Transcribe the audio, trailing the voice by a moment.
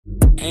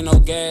Ain't no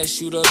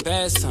gas, you the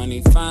best,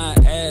 honey.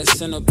 Fine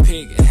ass in a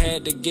pic,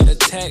 had to get a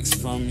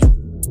text from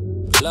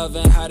you.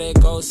 Loving how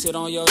that gold sit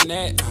on your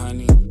neck,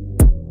 honey.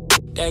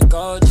 That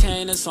gold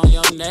chain is on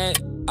your neck.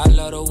 I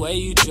love the way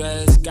you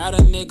dress. Got a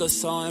nigga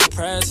so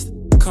impressed.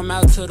 Come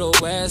out to the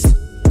west.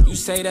 You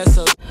say that's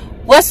a...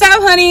 What's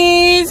up,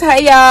 honeys?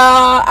 Hey,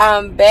 y'all.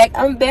 I'm back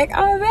with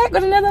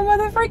another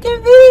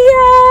motherfucking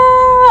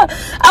video.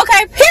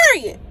 Okay,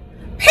 period.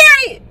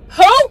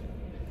 Who?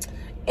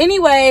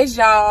 Anyways,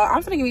 y'all,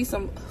 I'm finna give me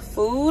some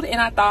food,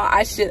 and I thought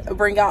I should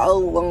bring y'all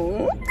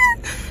along.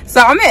 So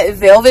I'm at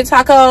Velvet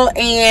Taco,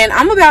 and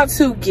I'm about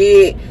to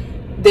get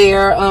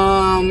their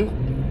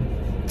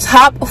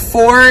top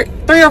 3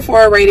 or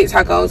 4 rated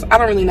tacos. I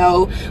don't really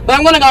know, but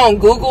I'm gonna go on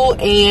Google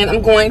and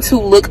I'm going to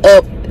look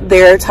up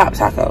their top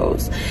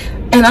tacos,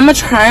 and I'm gonna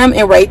try them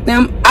and rate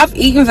them. I've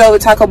eaten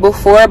Velvet Taco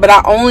before, but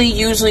I only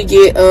usually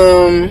get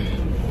the,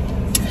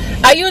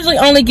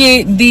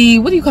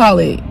 what do you call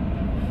it,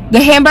 the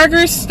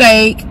hamburger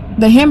steak,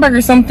 the hamburger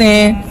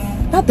something,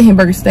 not the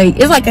hamburger steak,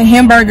 it's like a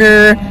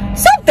hamburger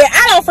something,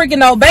 I don't freaking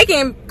know,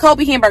 bacon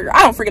Kobe hamburger,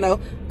 I don't freaking know,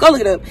 go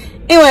look it up.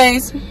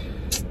 Anyways,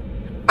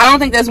 I don't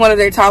think that's one of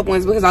their top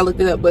ones because I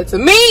looked it up, but to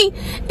me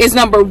it's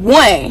number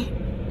 1.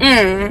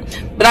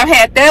 But I've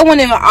had that one,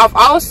 and I've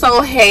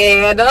also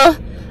had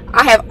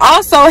I have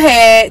also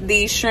had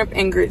the shrimp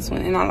and grits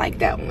one, and I like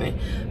that one.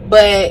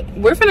 But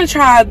we're finna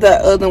try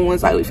the other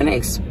ones, like we're finna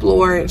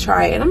explore and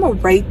try it, and I'm gonna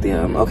rate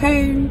them,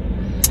 okay?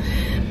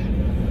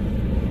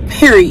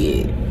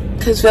 Period.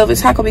 Because Velvet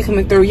Taco be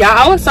coming through, y'all.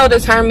 I was so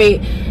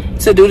determined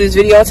to do this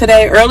video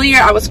today. Earlier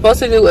I was supposed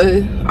to do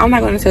I'm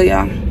not gonna tell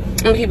y'all, I'm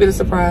gonna keep it a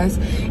surprise.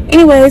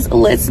 Anyways,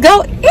 let's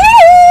go.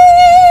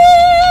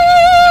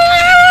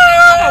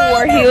 I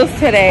wore heels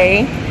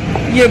today.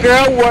 Your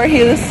girl wore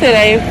heels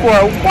today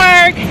for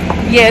work.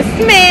 Yes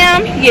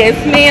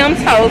ma'am,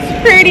 toes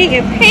pretty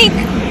and pink.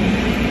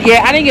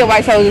 Yeah, I didn't get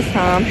white toes this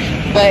time,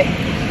 but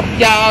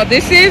y'all,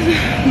 this is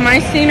my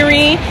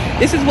scenery.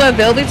 This is what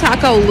Velvet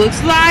Taco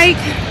looks like.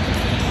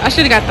 I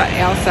should have got the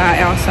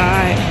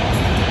outside,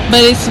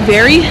 but it's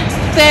very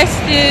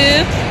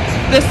festive.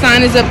 The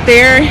sign is up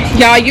there,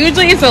 y'all.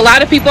 Usually it's a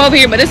lot of people over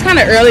here, but it's kind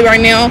of early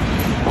right now.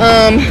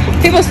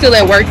 People still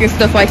at work and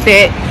stuff like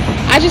that.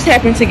 I just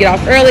happened to get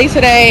off early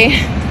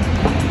today,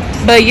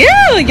 but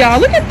yeah,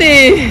 y'all, look at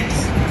this.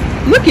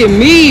 Look at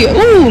me.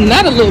 Ooh,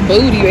 not a little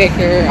booty back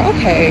there.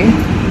 Okay,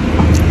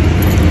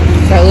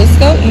 so let's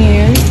go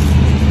in.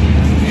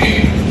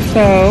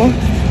 So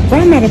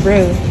where am I,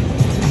 bro?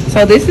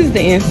 So this is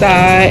the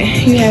inside.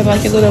 You have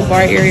like a little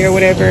bar area or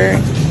whatever.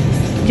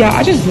 Y'all,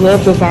 I just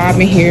love the vibe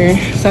in here.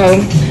 So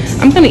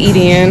I'm gonna eat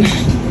in.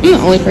 I'm the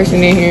only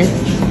person in here.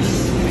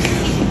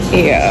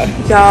 Yeah,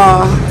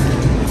 y'all,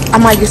 I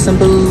might get some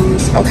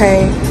booze,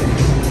 okay?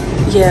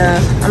 Yeah,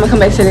 I'm gonna come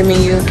back to the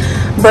menu.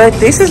 But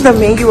this is the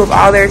menu of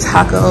all their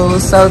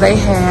tacos. So they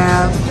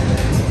have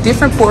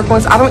different pork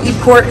ones. I don't eat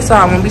pork, so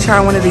I'm gonna be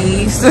trying one of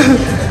these.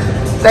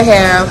 They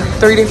have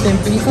 3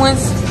 different beef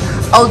ones.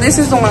 Oh, this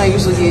is the one I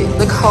usually get,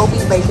 the Kobe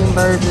bacon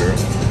burger.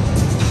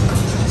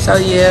 So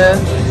yeah,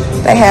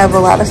 they have a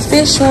lot of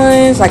fish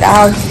ones. Like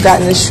I've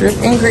gotten the shrimp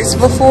and grits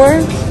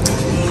before.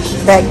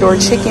 Backdoor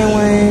chicken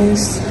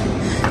ones.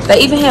 They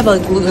even have a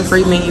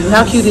gluten-free menu.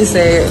 How cute is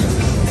that?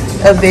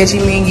 A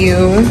veggie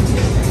menu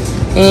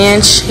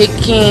and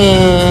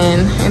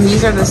chicken. And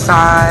these are the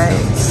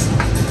sides.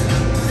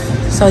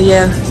 So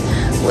yeah,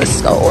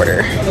 let's go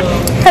order.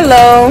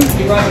 Hello.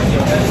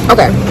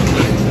 Okay.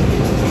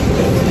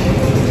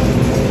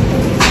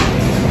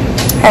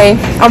 Hey,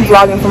 I'm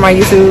vlogging for my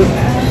YouTube.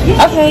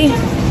 Okay.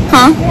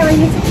 Huh?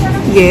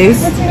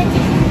 Yes.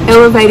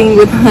 Elevating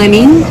with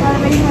honey.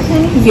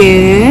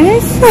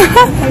 Yes.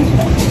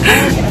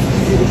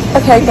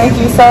 Okay, thank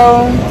you.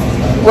 So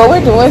what we're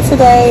doing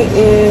today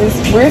is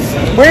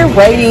we're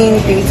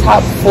rating the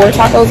top 4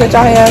 tacos that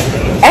y'all have.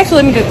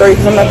 Actually, let me do 3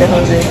 because I'm not that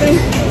hungry.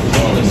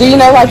 Do you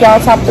know like y'all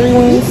top 3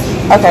 ones?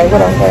 Okay,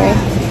 what I'm saying.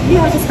 You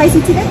want the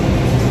spicy chicken?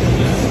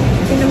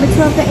 And number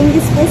 12, the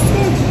Angus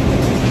brisket.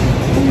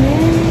 And then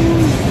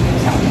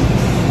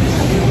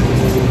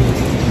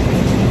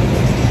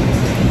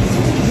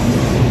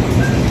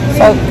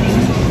so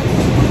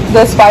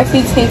the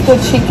spicy tikka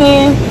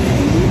chicken,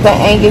 the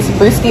Angus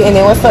brisket, and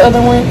then what's the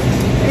other one?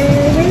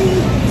 Really,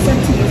 it's up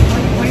to you.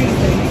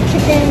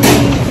 Chicken.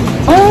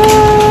 Oh,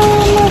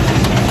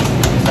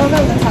 those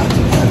are top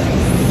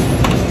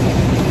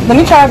 2. Let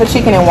me try the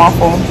chicken and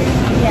waffle.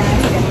 Yeah,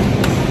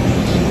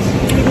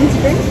 that's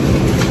good.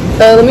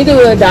 Let me do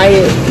a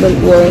diet.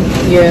 Well,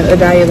 yeah, a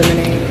diet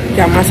lemonade.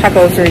 Got my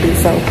tacos ready,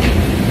 so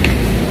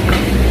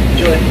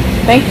enjoy.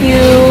 Thank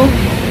you.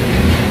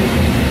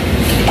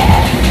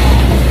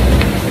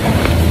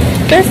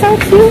 They're so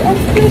cute. I'm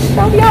just gonna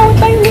show y'all what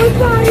they look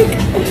like.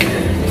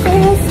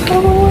 They're so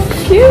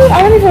cute. I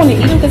don't even want to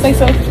eat them because they're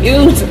so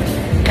cute.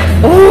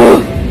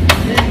 Ooh.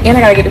 And I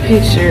gotta get a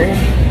picture.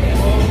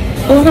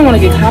 Oh, I don't want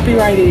to get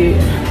copyrighted.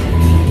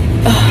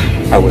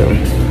 I will.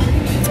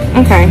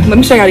 Okay, let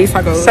me show y'all these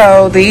tacos.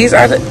 So these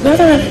are the,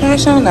 can I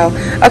show? No.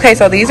 Okay,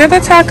 so these are the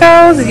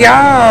tacos,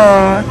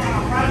 y'all.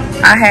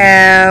 I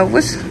have,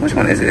 which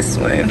one is this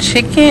one?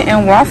 Chicken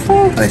and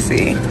waffle? Let's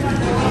see.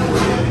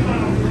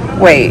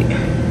 Wait.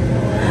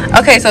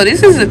 Okay, so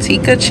this is a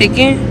tikka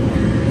chicken.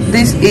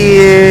 This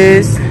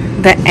is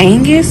the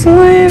Angus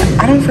one.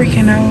 I don't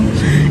freaking know.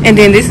 And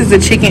then this is the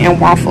chicken and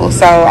waffle.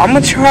 So I'm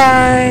gonna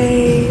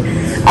try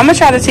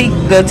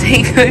the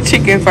tikka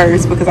chicken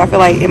first because I feel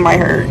like it might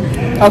hurt.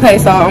 Okay,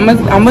 so I'm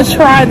gonna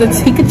try the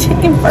tikka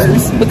chicken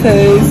first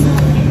because,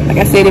 like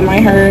I said, it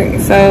might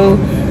hurt. So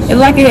it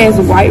like it has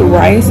white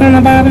rice on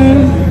the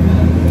bottom,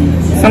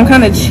 some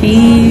kind of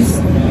cheese,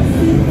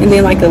 and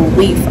then like a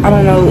leaf. I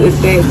don't know if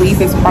that leaf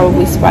is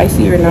probably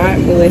spicy or not,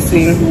 but let's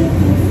see.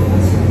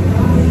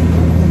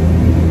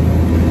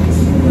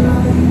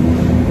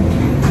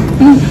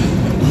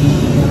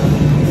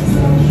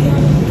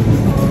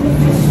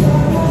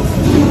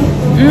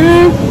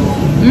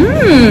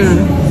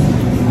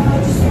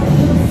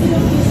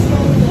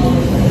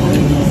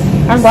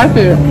 I like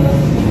it.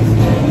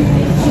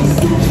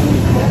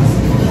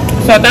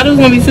 So I thought it was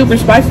gonna be super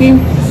spicy,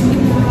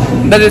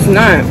 but it's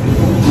not.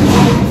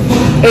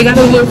 It got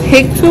a little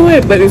kick to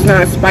it, but it's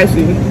not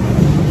spicy.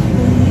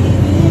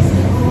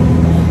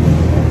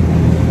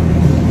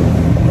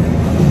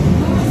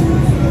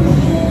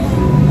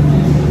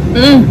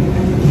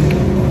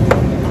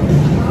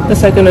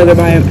 Let's take another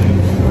bite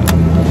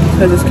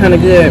because it's kind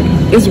of good.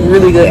 It's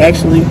really good,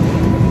 actually.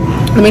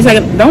 Let me take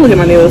it. Don't look at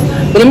my nails,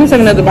 but let me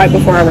take another bite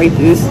before I rate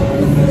this.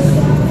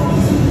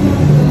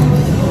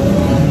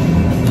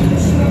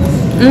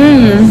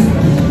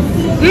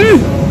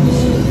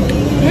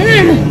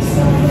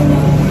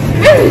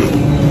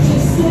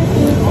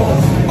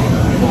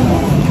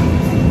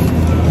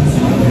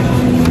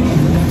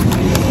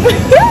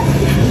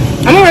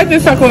 I'm gonna rate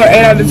this taco an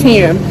 8 out of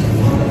 10.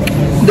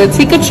 The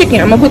tikka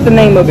chicken, I'm gonna put the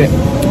name of it.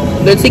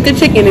 The tikka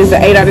chicken is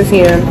an 8 out of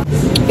 10.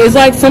 It's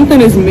like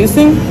something is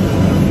missing.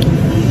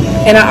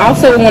 And I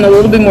also want a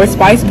little bit more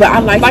spice, but I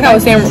like I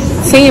was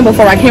saying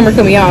before my camera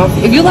cut me off,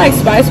 if you like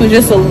spice with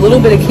just a little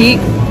bit of kick,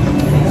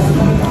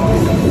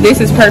 this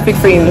is perfect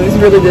for you. It's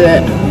really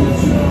good.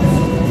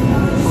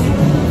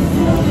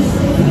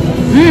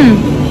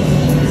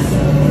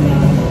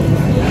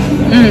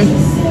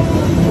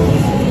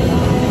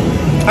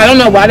 I don't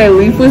know why that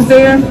leaf was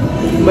there,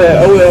 but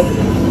oh well.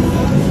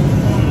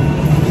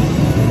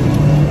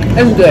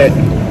 It's good.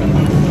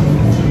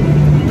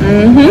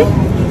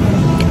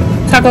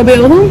 Taco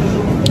Bell who?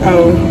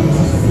 Oh.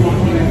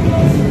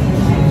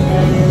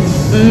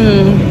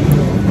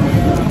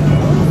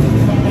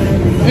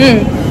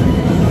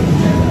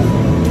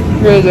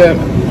 Really good.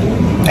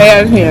 8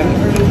 out of 10.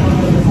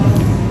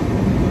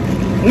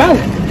 My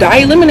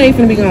diet lemonade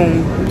finna be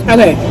gone.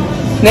 Okay,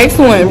 next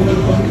one.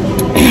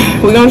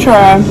 We're gonna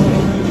try.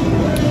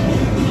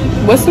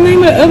 What's the name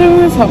of the other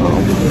ones? Hold on.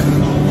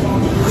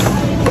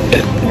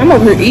 I'm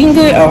over here eating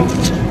good. Oh.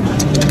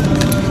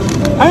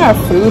 I got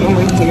food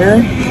over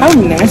here. How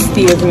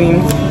nasty of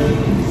me.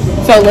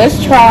 So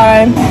let's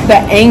try the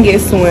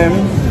Angus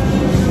one.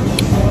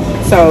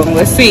 So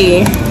let's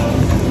see.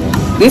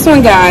 This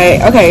one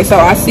got, okay, so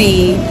I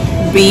see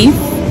beef,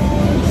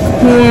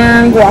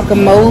 corn,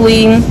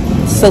 guacamole,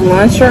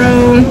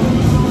 cilantro,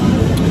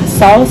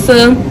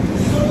 salsa,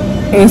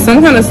 and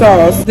some kind of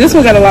sauce. This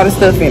one got a lot of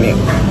stuff in it.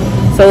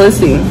 So let's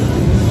see.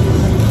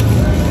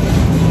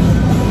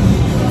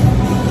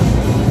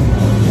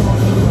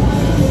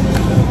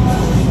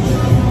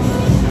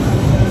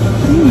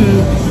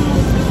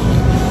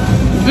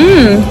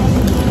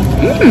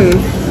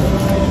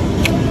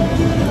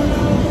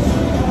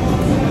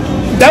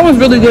 That was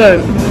really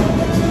good.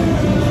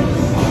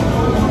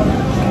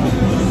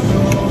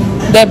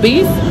 That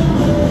beef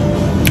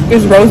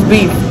is roast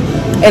beef,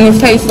 and it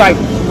tastes like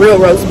real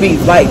roast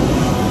beef. Like,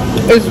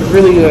 it's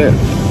really good.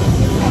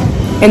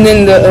 And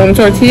then the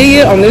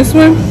tortilla on this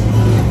one,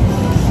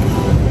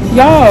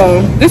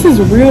 y'all, this is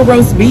real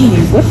roast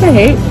beef. What the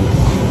heck?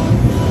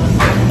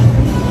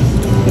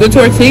 The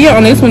tortilla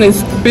on this one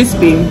is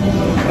crispy,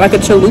 like a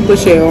chalupa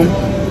shell.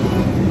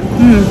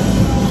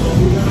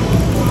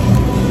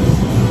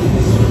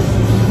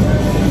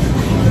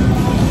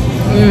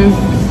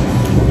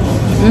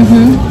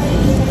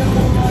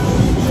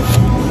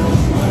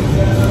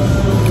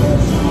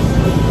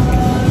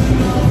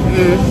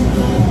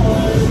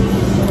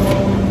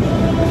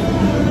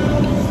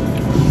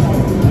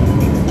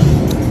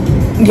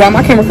 Y'all,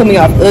 my camera cut me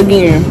off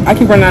again. I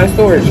keep running out of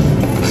storage.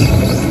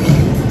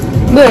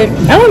 But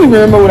I don't even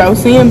remember what I was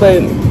saying,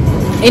 but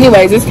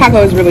anyways, this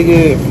taco is really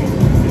good.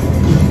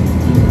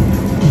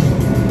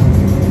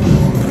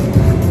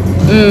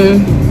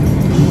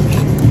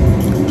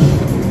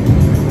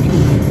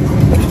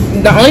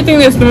 The only thing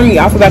that's throwing me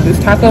off about this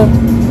taco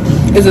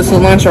is the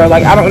cilantro.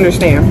 Like, I don't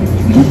understand.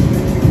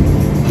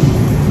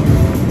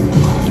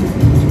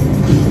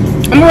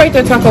 I'm gonna rate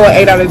that taco an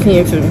 8 out of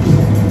 10 too,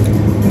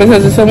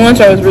 because the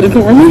cilantro is really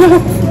throwing me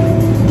off.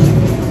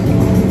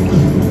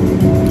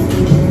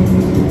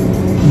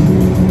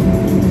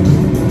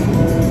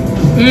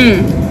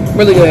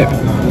 Really good.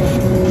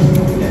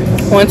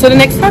 On to the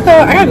next taco.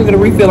 I gotta get a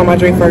refill on my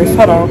drink first.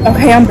 Hold on.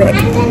 Okay, I'm back.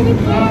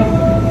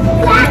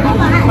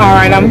 All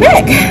right, I'm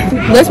back.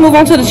 Let's move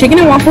on to the chicken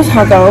and waffle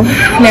taco.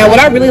 Now, what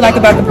I really like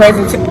about the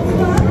presentation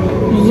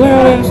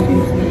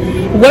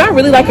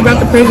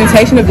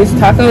of this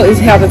taco is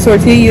how the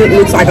tortilla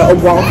looks like a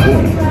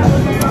waffle.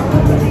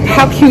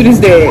 How cute is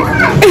that?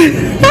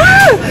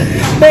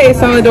 That is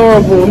so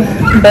adorable.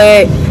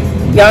 But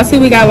y'all see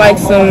we got like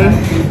some,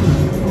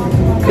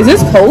 is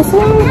this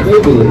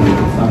coleslaw?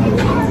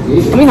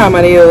 Let me hide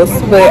my nails,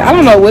 but I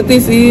don't know what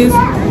this is.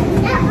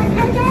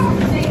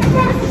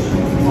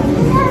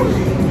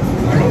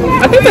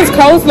 I think it's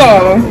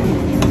coleslaw.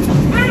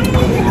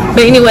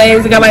 But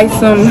anyways, we got like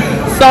some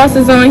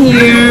sauces on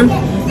here,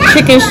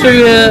 chicken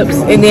strips,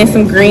 and then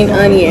some green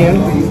onion.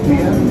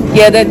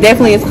 Yeah, that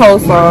definitely is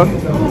coleslaw.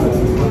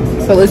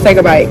 So let's take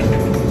a bite.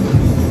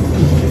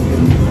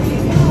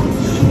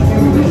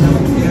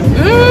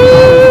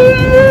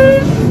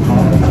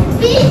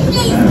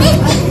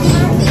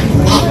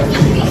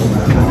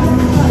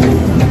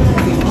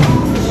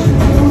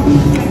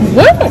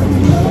 What?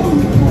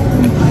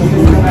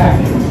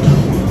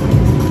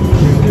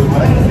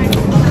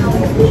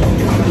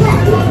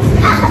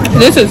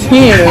 This is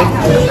 10.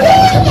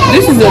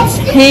 This is a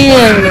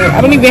 10.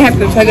 I don't even have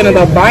to take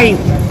another bite.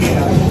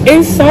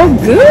 It's so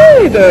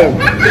good.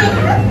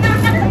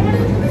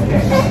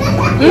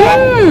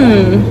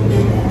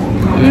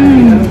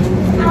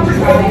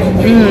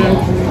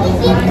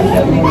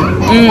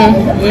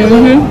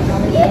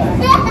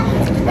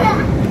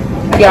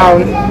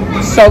 Y'all,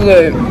 so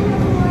good.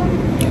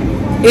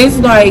 It's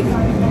like,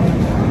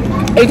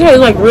 it tastes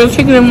like real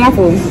chicken and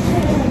waffle.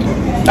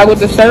 Like with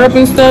the syrup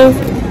and stuff.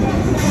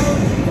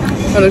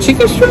 On the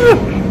chicken strip.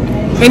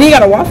 And you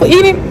got a waffle,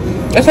 eat it.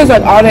 It tastes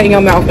like all that in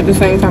your mouth at the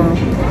same time.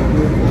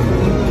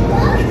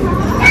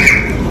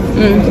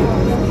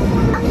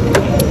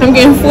 I'm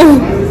getting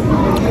full.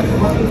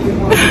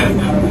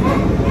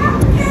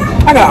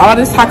 I got all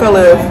this taco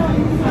left.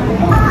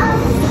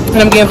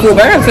 And I'm getting full,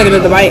 but I gotta take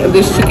another bite of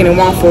this chicken and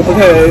waffle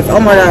because,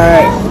 oh my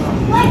god,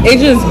 it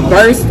just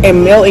bursts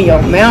and melts in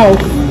your mouth.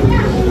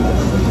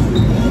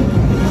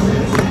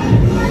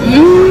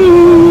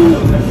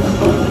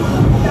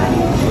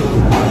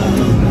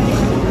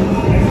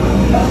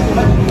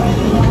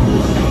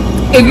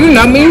 If you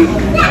know me,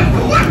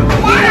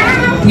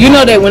 you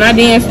know that when I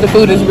dance, the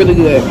food is really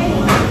good.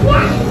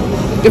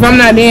 If I'm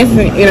not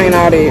dancing, it ain't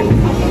all that.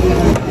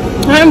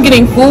 I'm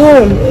getting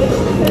full.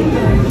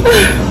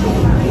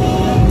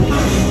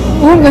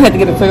 Oh, I'm gonna have to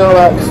get a to-go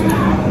box.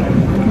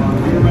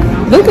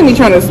 Look at me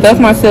trying to stuff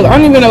myself. I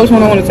don't even know which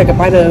one I want to take a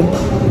bite of.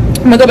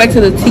 I'm gonna go back to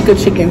the tikka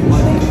chicken.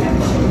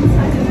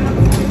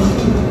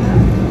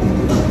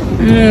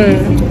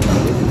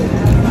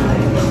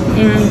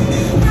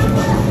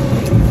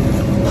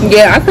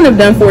 Yeah, I could have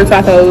done 4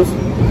 tacos.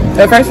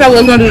 At first I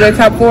was gonna do the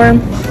top 4,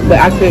 but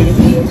I couldn't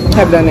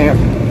have done that.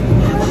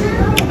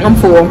 I'm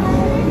full.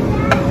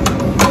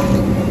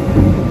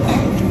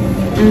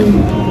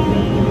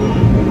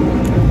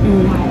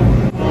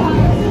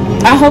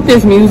 I hope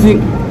this music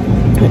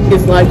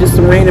is like just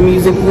some random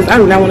music because I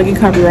do not want to get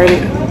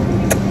copyrighted.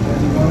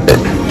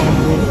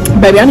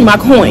 Baby, I need my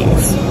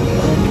coins.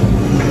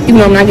 Even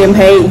though I'm not getting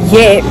paid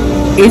yet,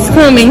 it's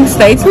coming.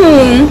 Stay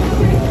tuned.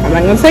 I'm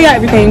not gonna tell you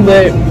everything,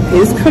 but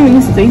it's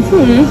coming. Stay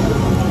tuned.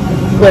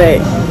 But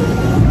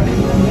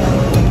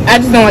I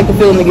just don't like the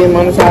feeling of getting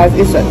monetized.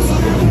 It sucks.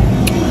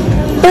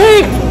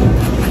 But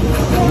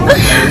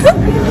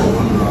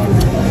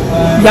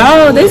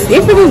y'all, that's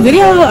it for this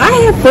video. I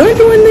had fun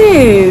doing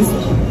this.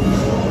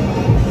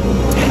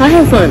 I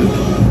had fun.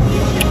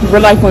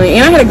 Real life fun.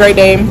 And I had a great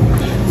day.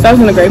 So I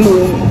was in a great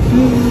mood.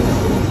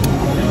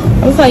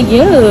 I was like,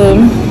 yeah,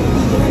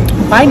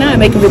 why not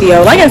make a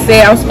video? Like I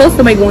said, I was supposed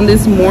to make one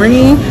this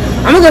morning.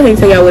 I'm gonna go ahead and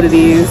tell y'all what it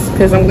is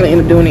because I'm gonna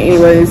end up doing it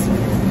anyways.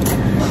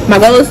 My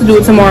goal is to do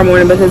it tomorrow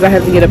morning because I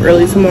have to get up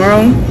early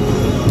tomorrow.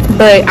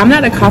 But I'm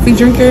not a coffee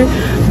drinker,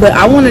 but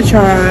I want to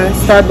try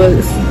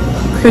Starbucks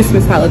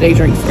Christmas holiday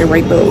drinks and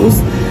rate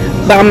those.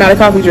 But I'm not a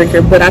coffee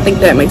drinker, but I think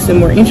that makes it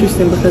more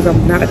interesting because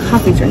I'm not a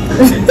coffee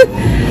drinker.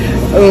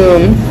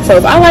 So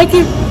if I like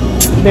it,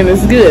 then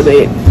it's good.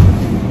 But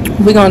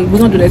we're gonna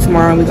do that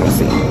tomorrow and we're gonna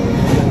see.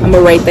 I'm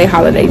gonna rate their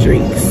holiday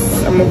drinks.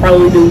 I'm gonna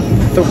probably do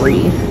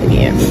 3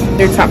 again.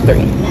 They're top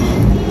 3.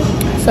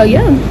 So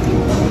yeah,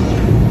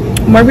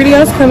 more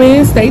videos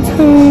coming. Stay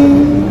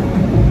tuned.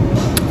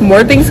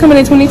 More things coming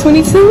in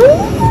 2022.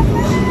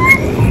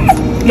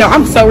 Yo,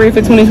 I'm so ready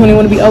for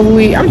 2021 to be over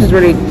with. I'm just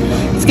ready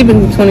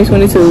skipping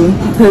 2022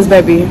 because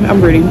baby,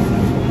 I'm ready.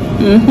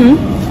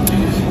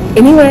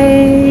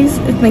 Anyways,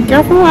 thank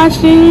y'all for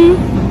watching.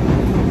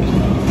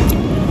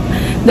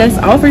 That's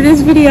all for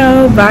this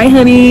video. Bye,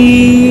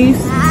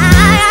 honeys.